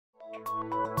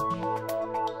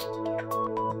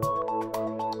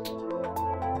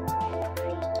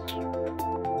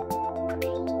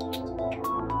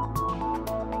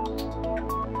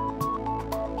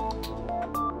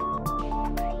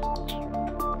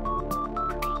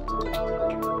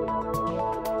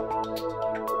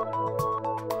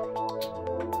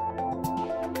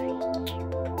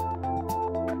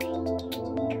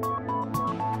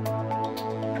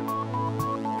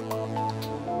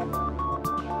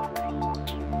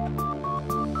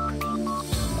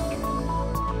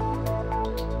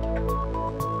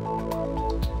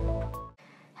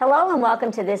Hello and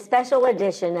welcome to this special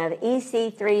edition of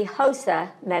EC3 HOSA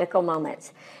Medical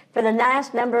Moments. For the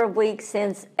last number of weeks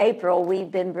since April, we've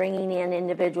been bringing in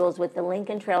individuals with the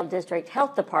Lincoln Trail District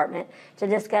Health Department to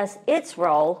discuss its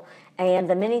role and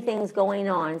the many things going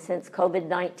on since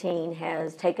COVID-19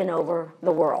 has taken over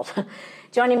the world.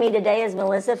 Joining me today is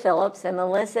Melissa Phillips, and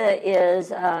Melissa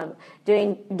is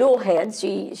doing dual heads.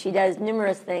 She does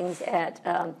numerous things at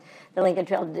the Lincoln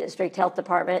Trail District Health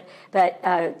Department, but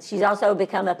she's also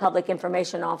become a public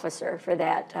information officer for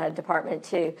that department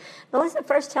too. Melissa,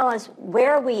 first tell us,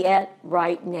 where are we at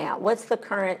right now? What's the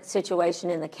current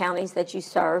situation in the counties that you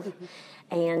serve?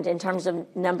 And in terms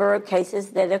of number of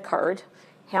cases that occurred,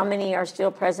 how many are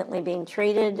still presently being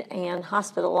treated and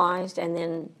hospitalized, and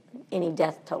then any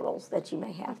death totals that you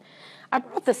may have? I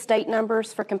brought the state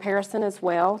numbers for comparison as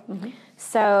well.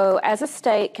 So as a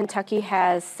state, Kentucky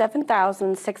has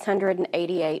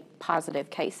 7,688 positive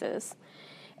cases,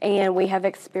 and we have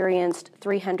experienced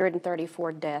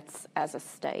 334 deaths as a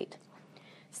state.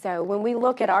 So when we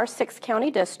look at our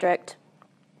 6-county district,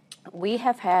 we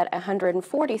have had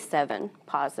 147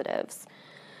 positives.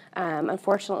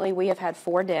 Unfortunately, we have had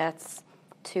 4 deaths,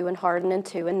 2 in Hardin and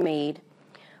 2 in Meade.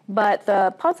 But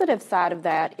the positive side of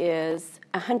that is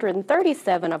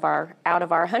 137 out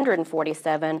of our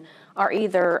 147 are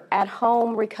either at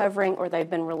home recovering or they've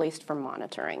been released from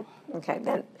monitoring. Okay,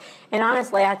 and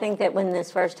honestly, I think that when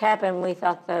this first happened, we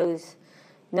thought those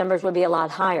numbers would be a lot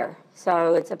higher.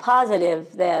 So it's a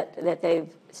positive that they've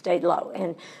stayed low.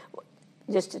 And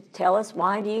just to tell us,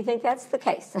 why do you think that's the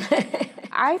case?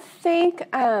 I think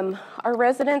our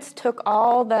residents took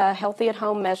all the healthy at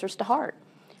home measures to heart.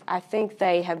 I think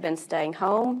they have been staying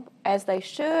home as they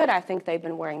should. I think they've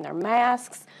been wearing their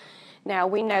masks. Now,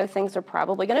 we know things are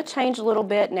probably going to change a little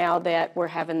bit now that we're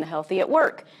having the Healthy at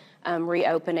Work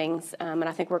reopenings, and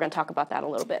I think we're going to talk about that a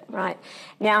little bit. Right.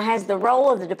 Now, has the role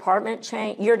of the department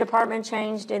changed, your department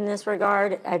changed in this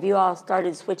regard? Have you all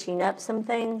started switching up some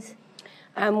things?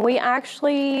 We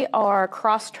actually are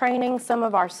cross-training some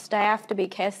of our staff to be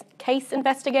case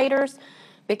investigators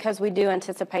because we do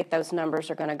anticipate those numbers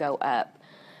are going to go up.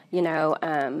 You know,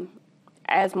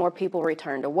 as more people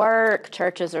return to work,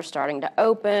 churches are starting to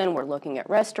open, we're looking at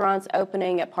restaurants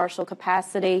opening at partial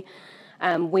capacity.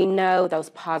 We know those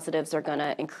positives are going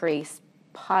to increase,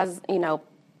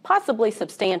 possibly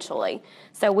substantially.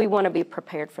 So we want to be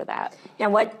prepared for that. Now,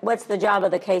 what's the job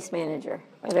of the case manager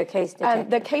or the case detective?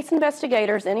 The case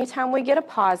investigators, anytime we get a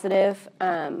positive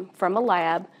from a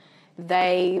lab,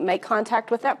 they make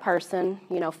contact with that person,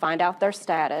 find out their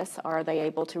status. Are they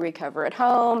able to recover at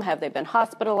home? Have they been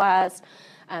hospitalized?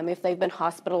 If they've been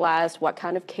hospitalized, what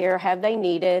kind of care have they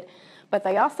needed? But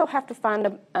they also have to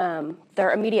find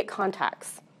their immediate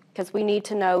contacts, because we need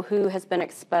to know who has been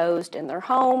exposed in their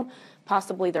home,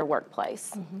 possibly their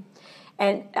workplace.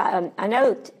 And I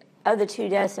know of the 2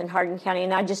 deaths in Hardin County,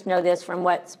 and I just know this from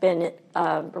what's been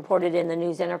reported in the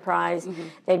News Enterprise.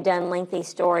 They've done lengthy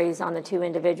stories on the 2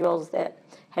 individuals that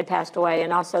had passed away,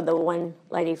 and also the one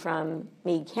lady from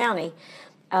Meade County.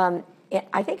 I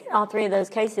think in all 3 of those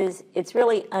cases, it's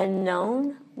really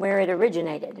unknown where it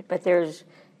originated, but there's,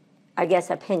 I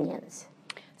guess, opinions.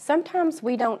 Sometimes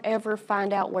we don't ever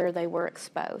find out where they were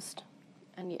exposed,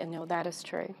 and that is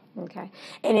true. Okay.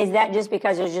 And is that just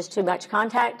because there's just too much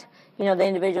contact? The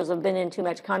individuals have been in too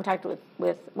much contact with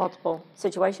multiple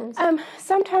situations?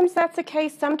 Sometimes that's the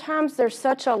case. Sometimes there's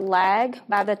such a lag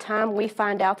by the time we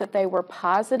find out that they were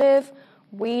positive,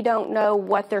 we don't know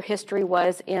what their history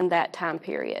was in that time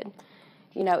period.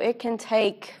 It can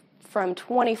take from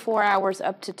 24 hours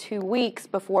up to 2 weeks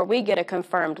before we get a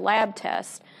confirmed lab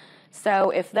test. So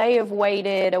if they have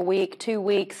waited a week, 2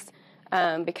 weeks,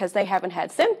 because they haven't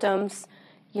had symptoms,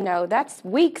 that's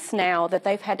weeks now that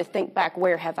they've had to think back,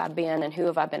 where have I been and who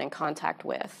have I been in contact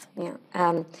with? Yeah.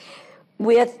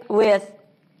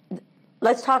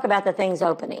 Let's talk about the things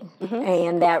opening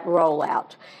and that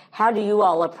rollout. How do you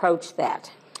all approach that?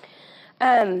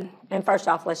 And first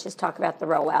off, let's just talk about the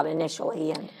rollout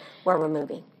initially and where we're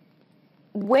moving.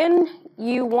 When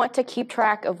you want to keep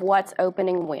track of what's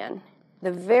opening when,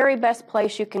 the very best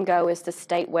place you can go is the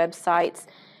state website's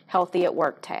Healthy at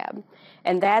Work tab.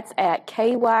 And that's at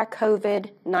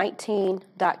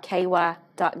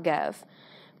kycovid19.ky.gov.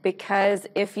 Because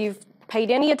if you've paid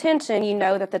any attention, you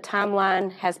know that the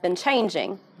timeline has been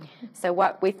changing. So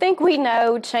what we think we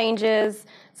know changes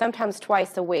sometimes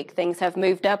twice a week. Things have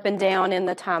moved up and down in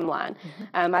the timeline.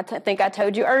 I think I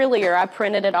told you earlier, I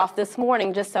printed it off this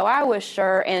morning just so I was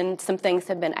sure, and some things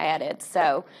have been added.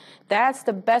 So that's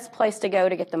the best place to go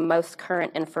to get the most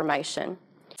current information.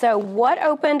 So what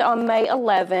opened on May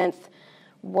 11th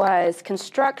was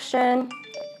construction,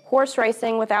 horse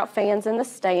racing without fans in the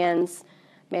stands,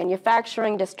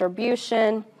 manufacturing,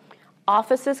 distribution,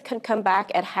 offices can come back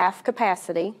at half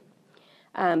capacity,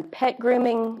 pet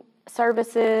grooming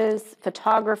services,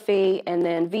 photography, and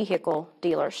then vehicle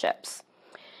dealerships.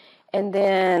 And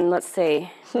then, let's see,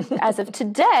 as of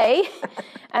today,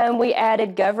 we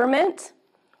added government.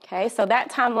 Okay, so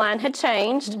that timeline had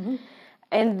changed.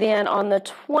 And then on the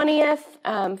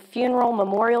 20th, funeral,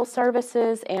 memorial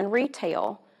services, and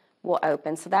retail will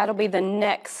open. So that'll be the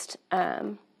next.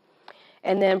 And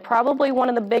then probably one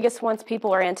of the biggest ones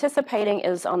people are anticipating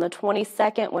is on the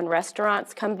 22nd when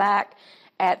restaurants come back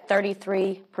at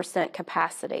 33%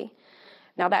 capacity.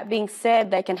 Now that being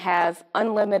said, they can have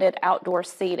unlimited outdoor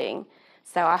seating.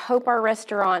 So I hope our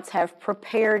restaurants have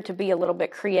prepared to be a little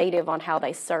bit creative on how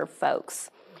they serve folks.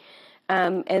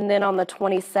 And then on the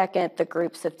 22nd, the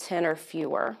groups of 10 or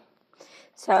fewer.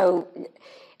 So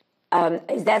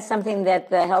is that something that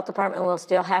the health department will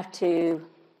still have to,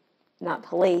 not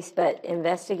police, but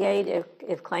investigate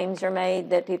if claims are made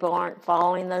that people aren't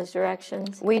following those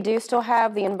directions? We do still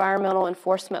have the environmental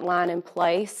enforcement line in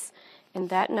place, and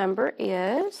that number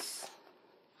is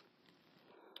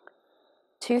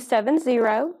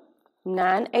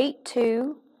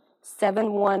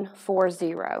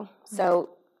 270-982-7140. So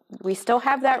we still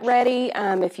have that ready.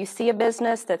 If you see a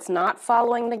business that's not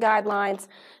following the guidelines,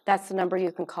 that's the number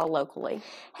you can call locally.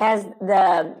 Has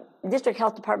the district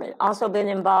health department also been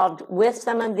involved with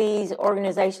some of these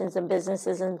organizations and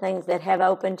businesses and things that have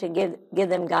opened to give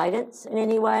them guidance in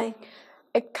any way?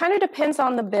 It kind of depends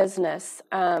on the business.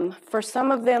 For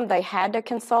some of them, they had to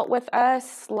consult with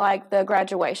us, like the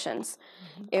graduations.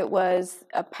 It was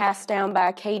passed down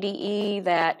by KDE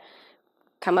that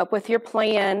come up with your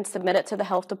plan, submit it to the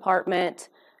health department,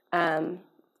 and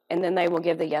then they will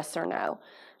give the yes or no.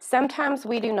 Sometimes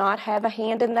we do not have a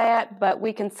hand in that, but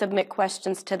we can submit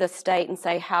questions to the state and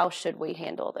say, how should we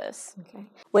handle this? Okay.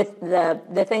 With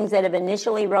the things that have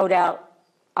initially rolled out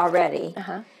already,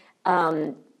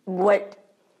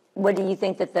 what do you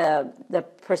think that the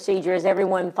procedure is?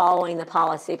 Everyone following the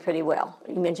policy pretty well?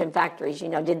 You mentioned factories.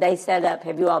 Did they set up?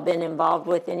 Have you all been involved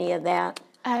with any of that?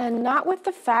 Not with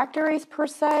the factories per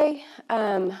se.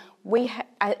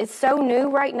 It's so new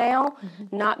right now.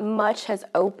 Not much has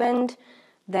opened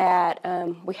that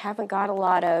we haven't got a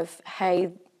lot of,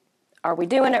 hey, are we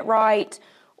doing it right?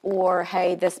 Or,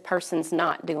 hey, this person's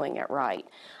not doing it right.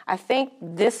 I think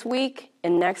this week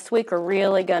and next week are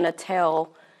really going to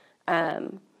tell,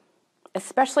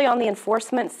 especially on the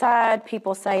enforcement side,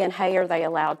 people saying, hey, are they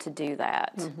allowed to do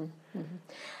that?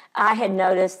 I had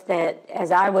noticed that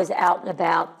as I was out and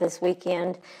about this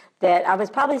weekend, that I was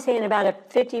probably seeing about a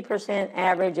 50%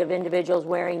 average of individuals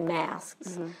wearing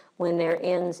masks when they're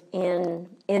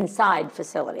inside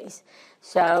facilities.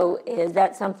 So is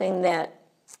that something that,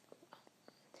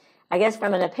 I guess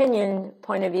from an opinion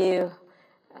point of view,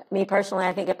 me personally,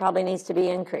 I think it probably needs to be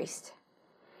increased?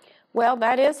 Well,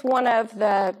 that is one of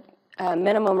the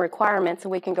minimum requirements,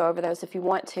 and we can go over those if you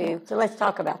want to. Yeah, so let's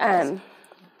talk about this.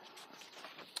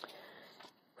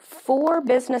 For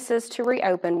businesses to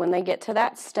reopen, when they get to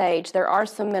that stage, there are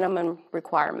some minimum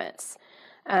requirements.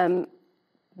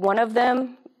 One of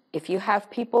them, if you have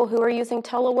people who are using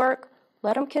telework,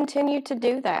 let them continue to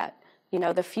do that.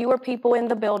 The fewer people in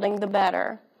the building, the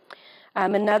better.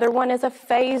 Another one is a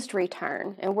phased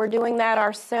return, and we're doing that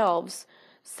ourselves.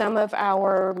 Some of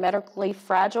our medically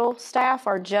fragile staff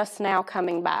are just now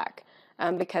coming back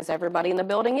because everybody in the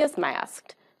building is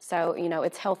masked. So,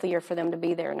 it's healthier for them to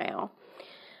be there now.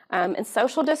 And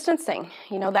social distancing,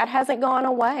 that hasn't gone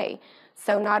away.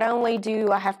 So not only do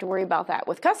I have to worry about that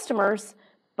with customers,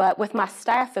 but with my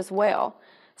staff as well.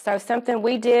 So something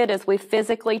we did is we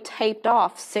physically taped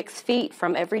off 6 feet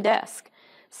from every desk.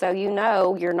 So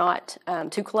you're not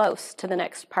too close to the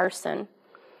next person.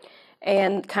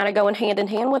 And kind of going hand in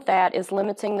hand with that is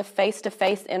limiting the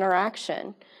face-to-face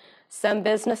interaction. Some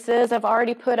businesses have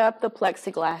already put up the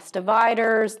plexiglass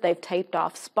dividers, they've taped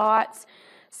off spots.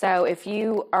 So if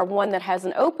you are one that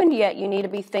hasn't opened yet, you need to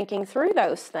be thinking through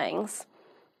those things.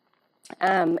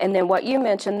 And then what you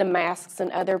mentioned, the masks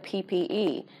and other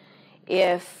PPE.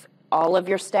 If all of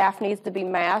your staff needs to be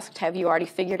masked, have you already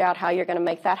figured out how you're going to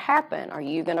make that happen? Are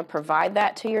you going to provide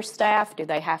that to your staff? Do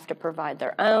they have to provide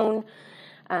their own?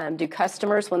 Do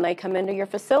customers, when they come into your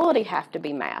facility, have to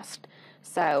be masked?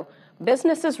 So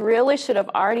businesses really should have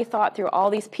already thought through all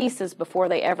these pieces before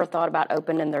they ever thought about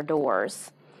opening their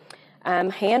doors.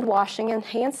 Hand washing and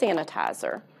hand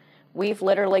sanitizer. We've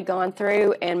literally gone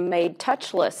through and made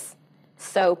touchless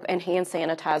soap and hand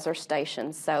sanitizer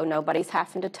stations, so nobody's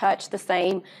having to touch the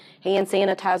same hand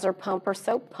sanitizer pump or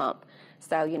soap pump.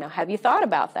 So, have you thought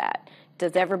about that?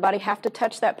 Does everybody have to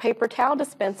touch that paper towel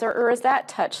dispenser, or is that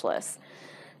touchless?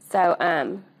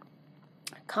 So,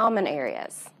 common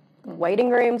areas. Waiting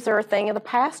rooms are a thing of the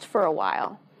past for a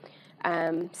while.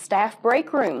 Staff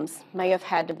break rooms may have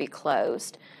had to be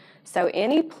closed. So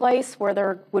any place where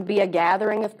there would be a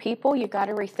gathering of people, you've got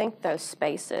to rethink those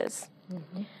spaces.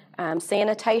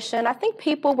 Sanitation, I think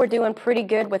people were doing pretty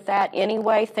good with that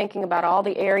anyway, thinking about all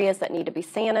the areas that need to be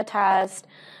sanitized.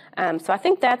 So I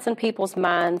think that's in people's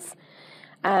minds.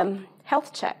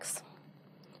 Health checks.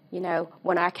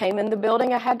 When I came in the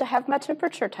building, I had to have my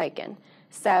temperature taken.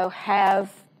 So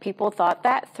have people thought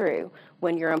that through?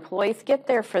 When your employees get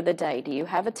there for the day, do you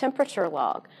have a temperature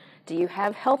log? Do you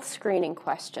have health screening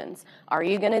questions? Are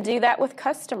you going to do that with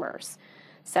customers?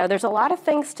 So there's a lot of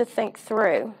things to think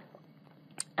through.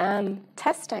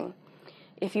 Testing.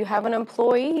 If you have an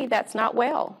employee that's not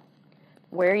well,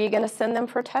 where are you going to send them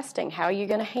for testing? How are you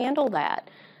going to handle that?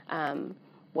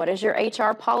 What is your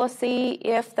HR policy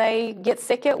if they get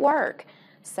sick at work?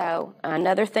 So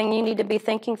another thing you need to be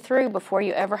thinking through before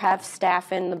you ever have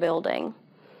staff in the building.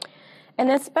 And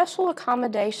then special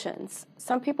accommodations.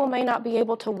 Some people may not be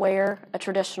able to wear a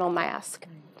traditional mask.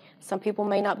 Some people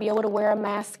may not be able to wear a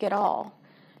mask at all.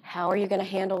 How are you going to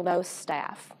handle those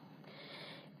staff?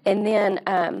 And then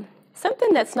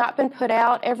something that's not been put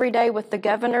out every day with the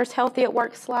governor's Healthy at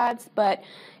Work slides, but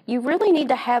you really need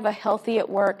to have a Healthy at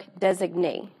Work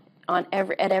designee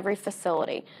at every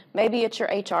facility. Maybe it's your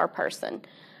HR person.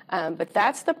 But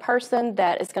that's the person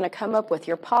that is going to come up with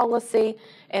your policy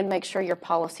and make sure your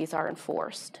policies are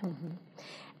enforced.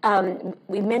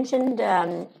 We mentioned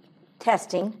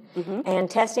testing, and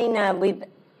testing, we've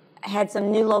had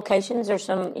some new locations or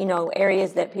some,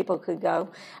 areas that people could go.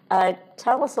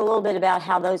 Tell us a little bit about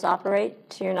how those operate,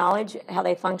 to your knowledge, how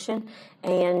they function,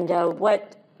 and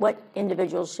which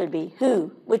individuals should be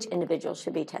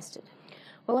tested.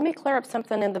 Well, let me clear up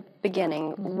something in the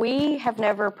beginning. We have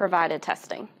never provided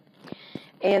testing.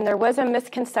 And there was a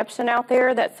misconception out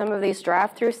there that some of these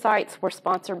drive-through sites were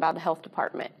sponsored by the health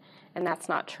department, and that's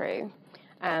not true.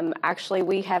 Actually,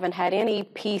 we haven't had any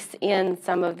piece in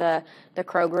some of the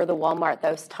Kroger, the Walmart,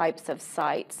 those types of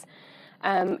sites.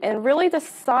 And really the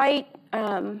site,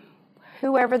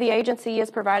 whoever the agency is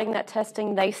providing that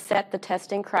testing, they set the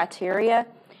testing criteria.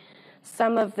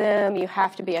 Some of them, you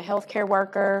have to be a healthcare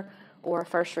worker or a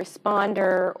first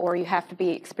responder, or you have to be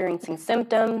experiencing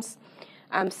symptoms.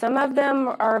 Some of them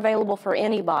are available for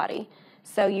anybody.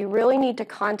 So you really need to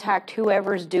contact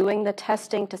whoever's doing the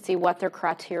testing to see what their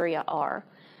criteria are,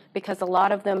 because a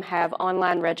lot of them have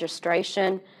online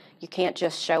registration. You can't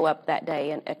just show up that day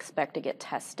and expect to get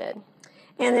tested.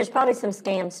 And there's probably some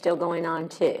scams still going on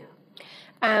too.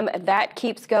 That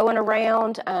keeps going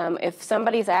around. If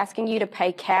somebody's asking you to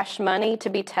pay cash money to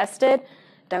be tested,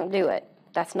 don't do it.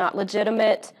 That's not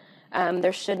legitimate.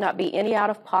 There should not be any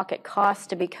out-of-pocket cost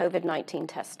to be COVID-19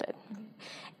 tested.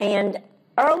 And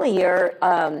earlier,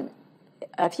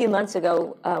 a few months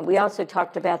ago, we also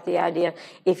talked about the idea,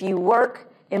 if you work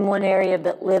in one area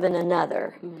but live in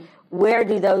another, where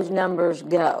do those numbers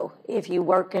go? If you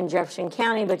work in Jefferson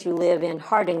County but you live in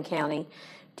Hardin County,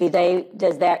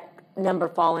 does that number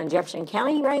fall in Jefferson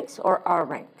County ranks or our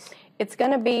ranks? It's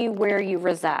going to be where you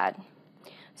reside.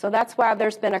 So that's why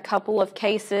there's been a couple of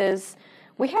cases.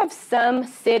 We have some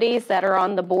cities that are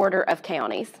on the border of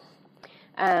counties.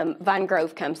 Vine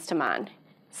Grove comes to mind.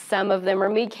 Some of them are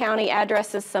Meade County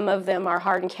addresses, some of them are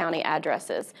Hardin County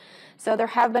addresses. So there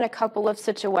have been a couple of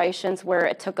situations where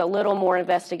it took a little more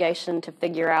investigation to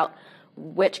figure out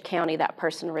which county that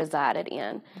person resided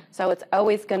in. So it's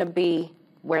always going to be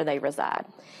where they reside.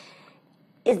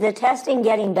 Is the testing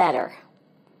getting better?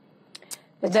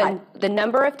 The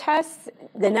number of tests?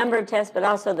 The number of tests, but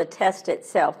also the test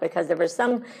itself, because there were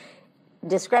some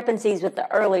discrepancies with the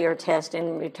earlier test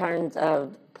in returns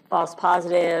of false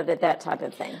positive, that type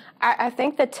of thing. I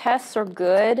think the tests are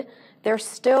good. They're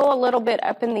still a little bit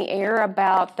up in the air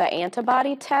about the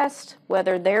antibody test,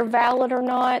 whether they're valid or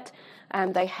not.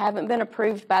 They haven't been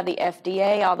approved by the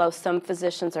FDA, although some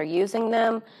physicians are using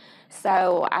them.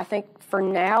 So I think for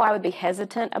now I would be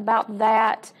hesitant about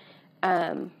that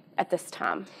at this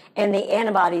time. And the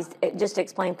antibodies, just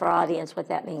explain for our audience what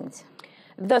that means.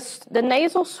 The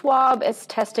nasal swab is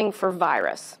testing for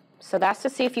virus. So that's to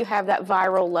see if you have that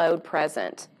viral load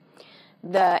present.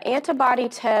 The antibody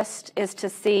test is to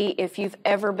see if you've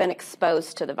ever been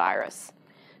exposed to the virus.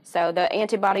 So the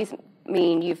antibodies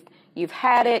mean you've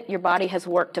had it, your body has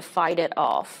worked to fight it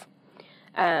off.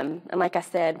 And like I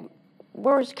said,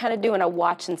 we're just kind of doing a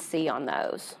watch and see on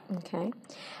those. Okay.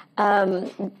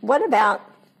 What about,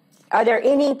 are there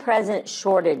any present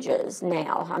shortages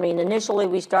now? I mean, initially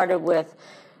we started with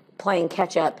playing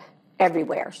catch up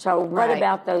everywhere. So what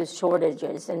about those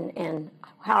shortages and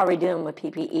how are we doing with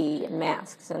PPE and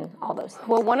masks and all those things?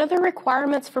 Well, one of the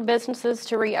requirements for businesses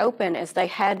to reopen is they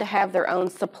had to have their own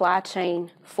supply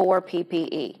chain for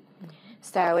PPE.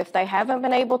 So if they haven't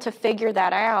been able to figure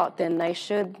that out, then they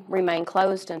should remain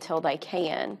closed until they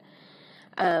can.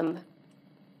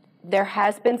 There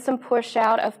has been some push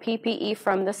out of PPE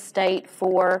from the state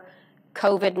for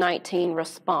COVID-19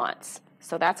 response.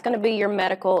 So that's going to be your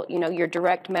medical, your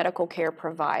direct medical care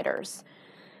providers.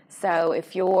 So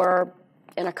if you're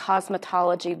in a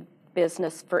cosmetology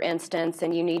business, for instance,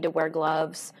 and you need to wear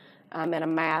gloves and a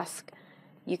mask,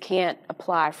 you can't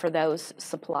apply for those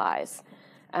supplies.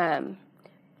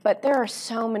 But there are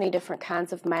so many different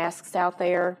kinds of masks out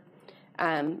there.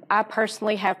 I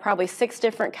personally have probably 6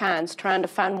 different kinds, trying to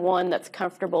find one that's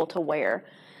comfortable to wear.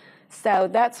 So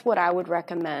that's what I would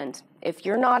recommend. If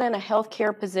you're not in a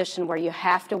healthcare position where you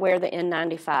have to wear the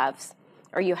N95s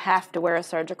or you have to wear a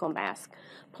surgical mask,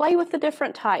 play with the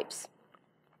different types.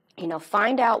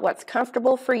 Find out what's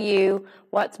comfortable for you,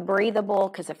 what's breathable,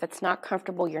 because if it's not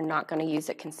comfortable, you're not going to use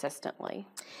it consistently.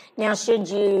 Now, should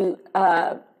you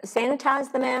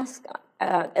sanitize the mask,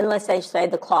 unless they say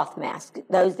the cloth mask,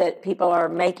 those that people are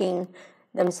making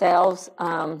themselves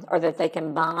or that they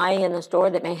can buy in the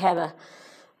store that may have a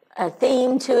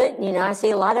theme to it? I see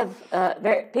a lot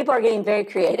of people are getting very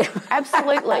creative.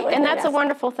 Absolutely, and that's a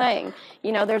wonderful thing.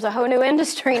 There's a whole new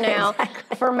industry now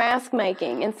for mask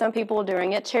making, and some people are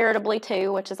doing it charitably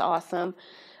too, which is awesome.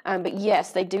 But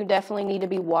yes, they do definitely need to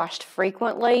be washed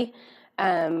frequently.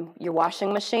 Your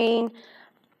washing machine,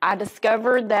 I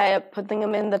discovered that putting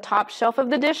them in the top shelf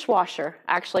of the dishwasher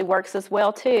actually works as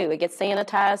well too. It gets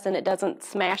sanitized and it doesn't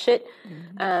smash it,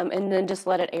 and then just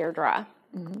let it air dry.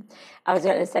 Mm-hmm. I was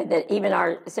going to say that even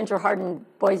our Central Hardin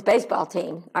boys baseball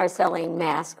team are selling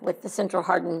masks with the Central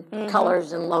Hardin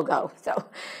colors and logo.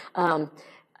 So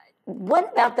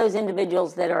what about those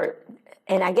individuals that are,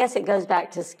 and I guess it goes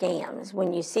back to scams,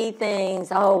 when you see things,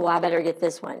 oh, I better get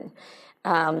this one.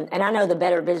 And I know the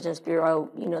Better Business Bureau,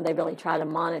 they really try to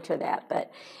monitor that, but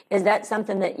is that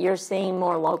something that you're seeing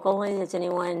more locally?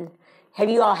 Have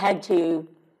you all had to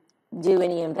do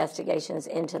any investigations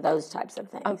into those types of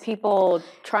things? People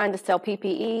trying to sell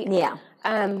PPE? Yeah.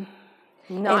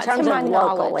 Not in terms to my of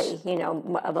knowledge. locally,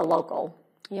 of a local.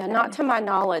 Yeah, not to my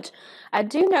knowledge. I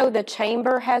do know the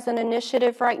Chamber has an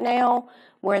initiative right now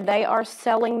where they are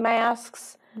selling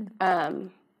masks at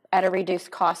a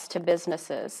reduced cost to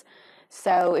businesses.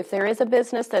 So if there is a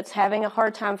business that's having a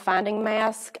hard time finding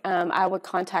masks, I would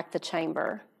contact the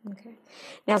Chamber. Okay.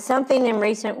 Now, something in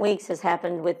recent weeks has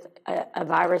happened with a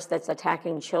virus that's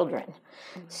attacking children.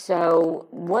 So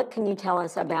what can you tell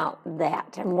us about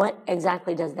that, and what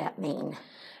exactly does that mean?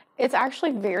 It's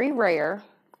actually very rare,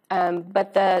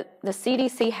 but the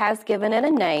CDC has given it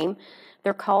a name.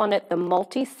 They're calling it the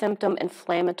multi-symptom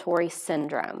inflammatory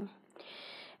syndrome.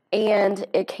 And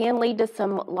it can lead to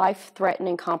some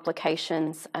life-threatening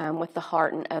complications with the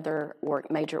heart and other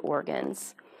major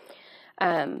organs.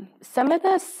 Some of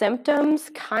the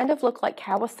symptoms kind of look like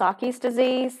Kawasaki's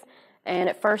disease, and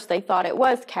at first they thought it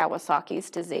was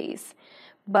Kawasaki's disease.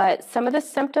 But some of the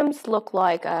symptoms look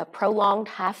like a prolonged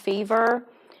high fever,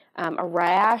 a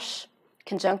rash,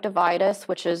 conjunctivitis,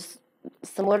 which is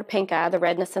similar to pink eye, the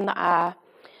redness in the eye,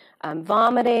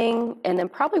 vomiting, and then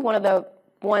probably one of the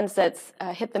ones that's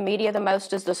hit the media the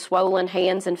most is the swollen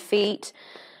hands and feet,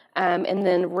 and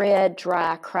then red,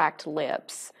 dry, cracked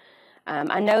lips.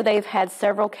 I know they've had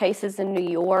several cases in New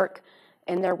York,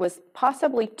 and there was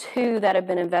possibly 2 that have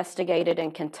been investigated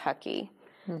in Kentucky.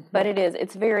 But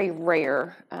it's very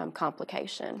rare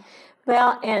complication.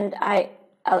 Well, and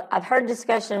I've heard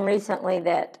discussion recently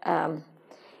that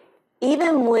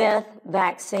even with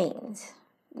vaccines,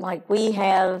 like we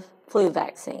have flu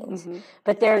vaccines,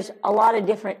 but there's a lot of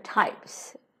different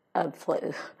types of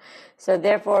flu. So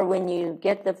therefore, when you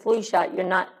get the flu shot, you're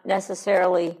not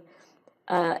necessarily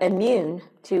immune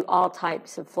to all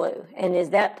types of flu. And is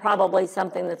that probably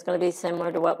something that's going to be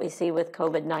similar to what we see with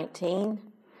COVID-19?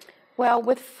 Well,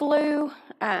 with flu,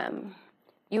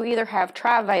 you either have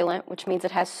trivalent, which means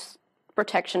it has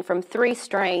protection from 3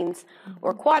 strains,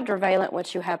 or quadrivalent,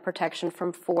 which you have protection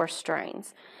from 4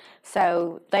 strains.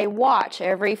 So they watch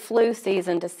every flu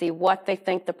season to see what they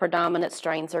think the predominant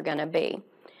strains are going to be.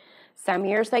 Some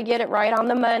years they get it right on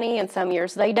the money, and some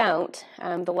years they don't.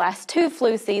 The last 2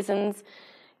 flu seasons,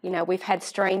 we've had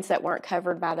strains that weren't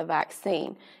covered by the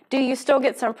vaccine. Do you still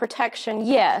get some protection?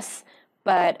 Yes,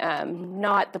 but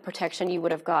not the protection you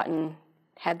would have gotten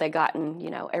had they gotten,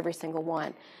 every single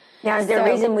one. Now, is there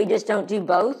a reason we just don't do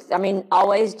both? I mean,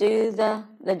 always do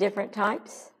the different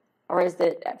types? Or is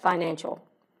it a financial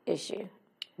issue?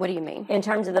 What do you mean? In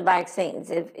terms of the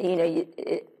vaccines, if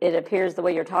it appears the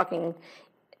way you're talking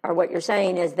or what you're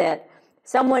saying is that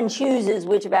someone chooses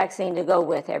which vaccine to go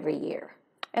with every year.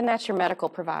 And that's your medical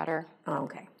provider. Oh,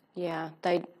 okay. Yeah,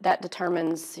 that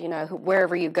determines,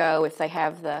 wherever you go, if they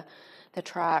have the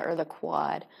tri or the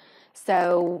quad.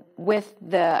 So with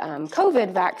the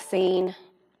COVID vaccine,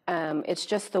 it's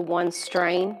just the 1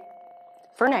 strain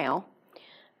for now.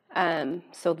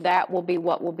 So that will be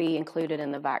what will be included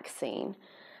in the vaccine.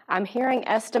 I'm hearing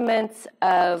estimates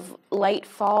of late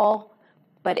fall,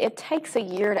 but it takes a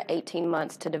year to 18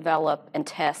 months to develop and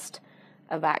test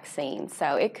a vaccine.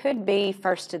 So it could be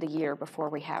first of the year before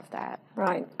we have that.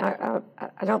 Right. I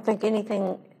don't think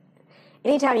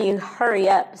anytime you hurry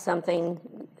up something,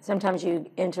 sometimes you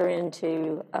enter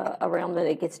into a realm that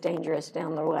it gets dangerous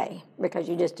down the way because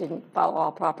you just didn't follow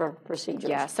all proper procedures.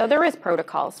 Yeah, so there is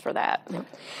protocols for that. Yeah.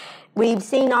 We've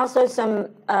seen also some,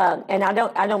 and I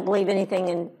don't believe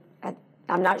anything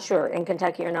I'm not sure in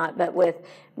Kentucky or not, but with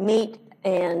meat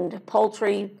and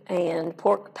poultry and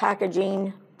pork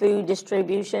packaging, food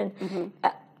distribution,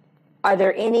 are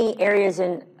there any areas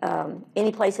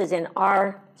any places in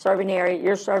our serving area,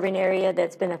 your serving area,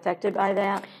 that's been affected by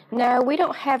that? No, we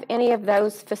don't have any of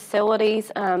those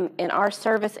facilities in our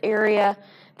service area.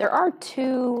 There are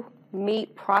 2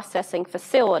 meat processing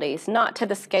facilities, not to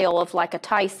the scale of like a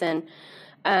Tyson,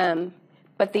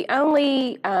 but the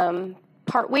only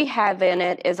part we have in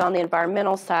it is on the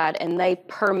environmental side, and they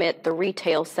permit the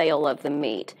retail sale of the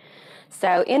meat.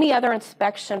 So any other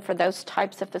inspection for those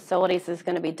types of facilities is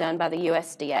going to be done by the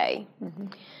USDA.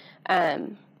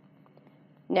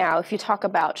 Now, if you talk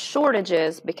about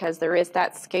shortages, because there is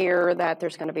that scare that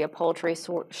there's going to be a poultry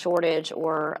shortage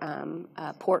or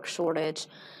a pork shortage,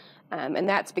 and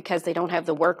that's because they don't have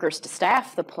the workers to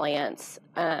staff the plants.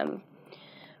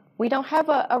 We don't have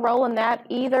a role in that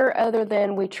either, other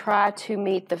than we try to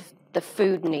meet the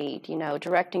food need,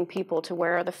 directing people to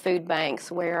where are the food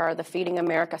banks, where are the Feeding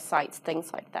America sites,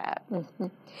 things like that.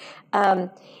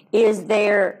 Is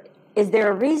there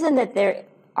a reason that there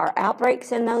are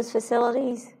outbreaks in those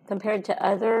facilities compared to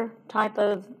other type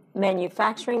of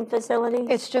manufacturing facilities?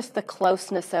 It's just the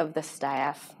closeness of the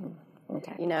staff.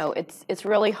 Okay. It's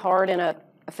really hard in a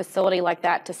facility like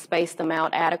that to space them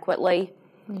out adequately.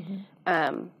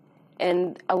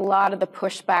 And a lot of the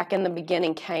pushback in the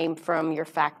beginning came from your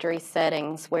factory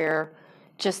settings where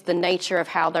just the nature of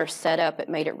how they're set up, it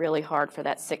made it really hard for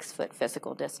that 6-foot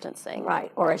physical distancing.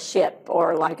 Right, or a ship,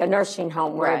 or like a nursing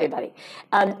home where everybody.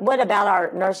 What about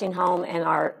our nursing home and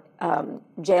our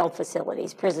jail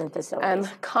facilities, prison facilities?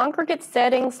 Congregate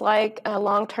settings like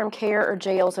long-term care or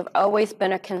jails have always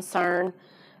been a concern.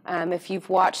 If you've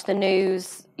watched the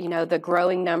news, the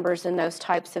growing numbers in those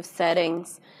types of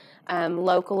settings.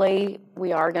 Locally,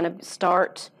 we are going to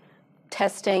start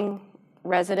testing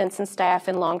residents and staff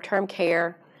in long-term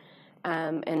care,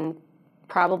 and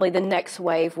probably the next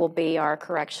wave will be our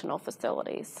correctional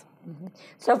facilities.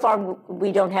 So far,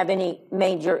 we don't have any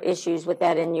major issues with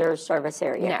that in your service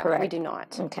area, correct? No, we do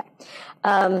not. Okay.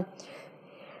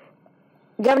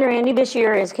 Governor Andy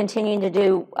Beshear is continuing to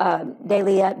do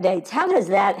daily updates. How does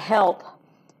that help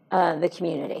the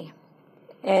community?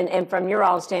 And from your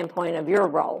all standpoint of your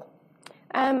role?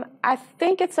 I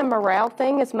think it's a morale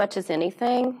thing as much as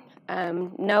anything.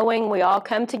 Knowing we all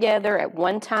come together at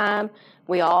one time,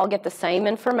 we all get the same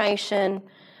information.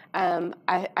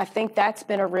 I think that's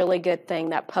been a really good thing,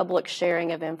 that public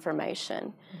sharing of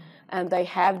information. They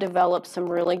have developed some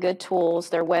really good tools.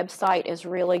 Their website is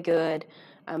really good.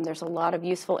 There's a lot of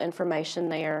useful information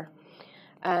there.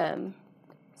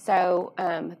 So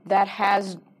that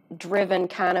has driven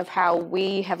kind of how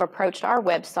we have approached our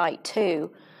website too.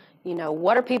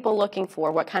 What are people looking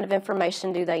for? What kind of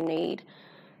information do they need?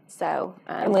 So,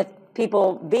 and with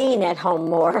people being at home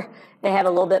more, they have a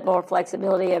little bit more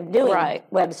flexibility of doing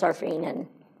web surfing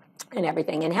and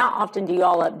everything. And how often do you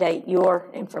all update your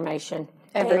information?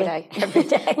 Every day. Every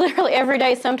day. Literally every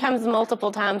day, sometimes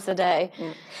multiple times a day.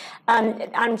 Yeah.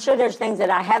 I'm sure there's things that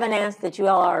I haven't asked that you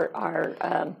all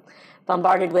are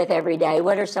bombarded with every day?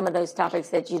 What are some of those topics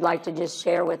that you'd like to just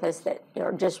share with us that,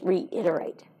 or just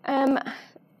reiterate?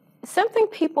 Something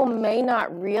people may not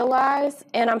realize,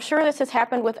 and I'm sure this has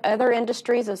happened with other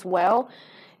industries as well,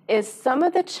 is some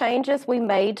of the changes we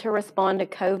made to respond to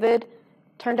COVID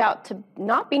turned out to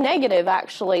not be negative,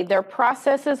 actually. Their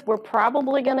processes we're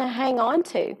probably going to hang on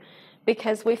to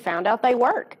because we found out they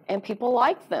work and people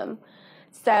like them.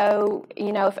 So,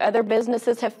 if other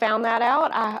businesses have found that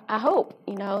out, I hope,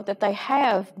 that they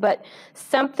have. But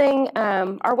something,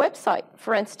 our website,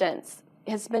 for instance,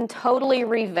 has been totally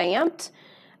revamped,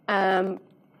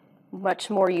 much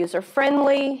more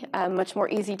user-friendly, much more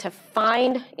easy to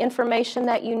find information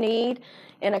that you need.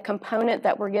 And a component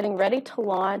that we're getting ready to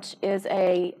launch is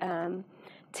a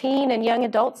teen and young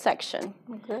adult section.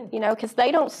 Okay. Because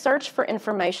they don't search for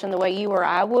information the way you or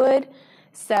I would.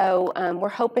 So we're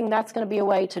hoping that's going to be a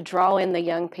way to draw in the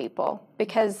young people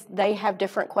because they have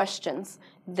different questions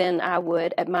than I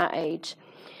would at my age.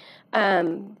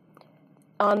 On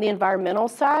the environmental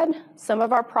side, some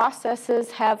of our processes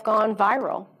have gone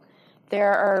viral.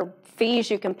 There are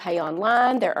fees you can pay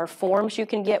online. There are forms you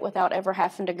can get without ever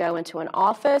having to go into an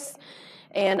office.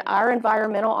 And our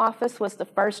environmental office was the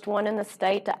first one in the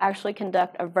state to actually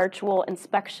conduct a virtual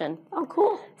inspection. Oh,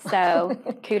 cool. So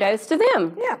kudos to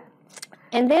them. Yeah.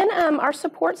 And then our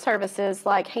support services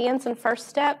like Hands and First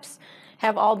Steps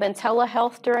have all been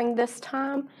telehealth during this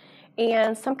time.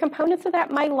 And some components of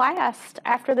that may last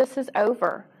after this is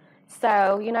over.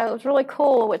 So, it was really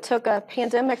cool. It took a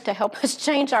pandemic to help us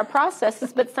change our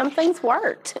processes, but some things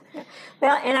worked.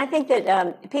 Well, and I think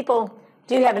that people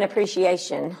do have an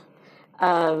appreciation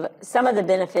of some of the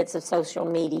benefits of social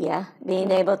media.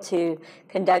 Being able to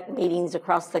conduct meetings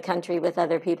across the country with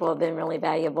other people have been really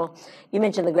valuable. You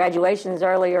mentioned the graduations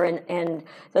earlier, and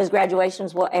those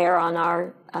graduations will air on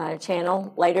our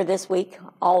channel later this week,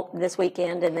 all this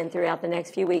weekend, and then throughout the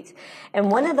next few weeks.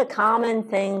 And one of the common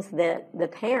things that the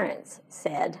parents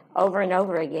said over and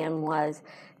over again was,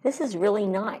 this is really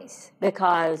nice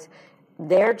because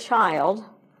their child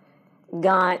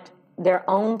got their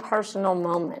own personal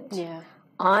moment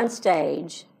on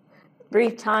stage,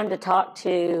 brief time to talk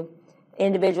to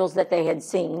individuals that they had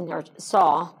seen or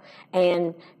saw,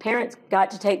 and parents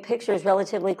got to take pictures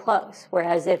relatively close,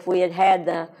 whereas if we had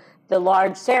the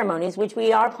large ceremonies, which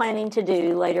we are planning to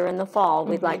do later in the fall,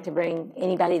 we'd like to bring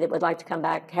anybody that would like to come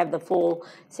back, have the full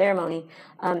ceremony.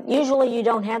 Usually you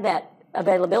don't have that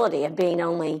availability of being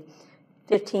only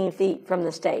 15 feet from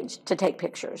the stage to take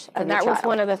pictures of And that your was child.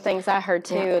 one of the things I heard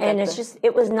too. Yeah. And it's just,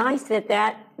 it was nice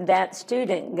that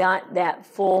student got that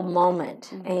full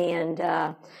moment. And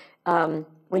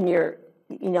when you're,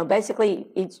 basically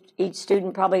each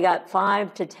student probably got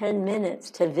 5 to 10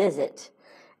 minutes to visit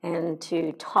and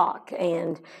to talk,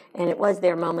 and it was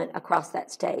their moment across that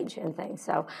stage and things.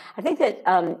 So I think that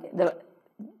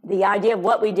the idea of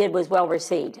what we did was well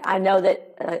received. I know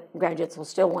that graduates will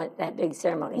still want that big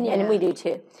ceremony, and we do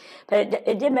too. But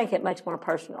it did make it much more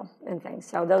personal and things.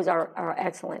 So those are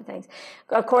excellent things.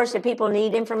 Of course, if people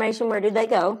need information, where do they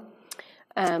go?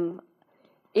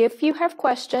 If you have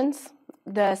questions,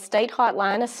 the state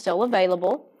hotline is still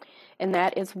available, and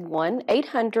that is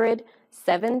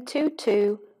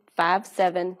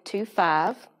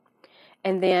 1-800-722-5725.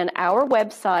 And then our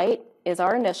website is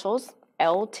our initials,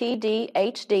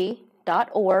 ltdhd.org.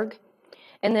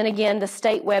 And then again, the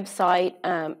state website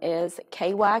is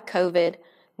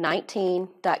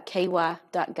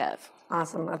kycovid19.ky.gov.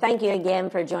 Awesome. Well, thank you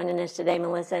again for joining us today,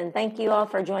 Melissa, and thank you all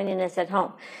for joining us at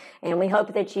home. And we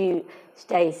hope that you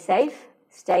stay safe,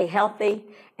 stay healthy,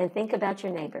 and think about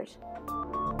your neighbors.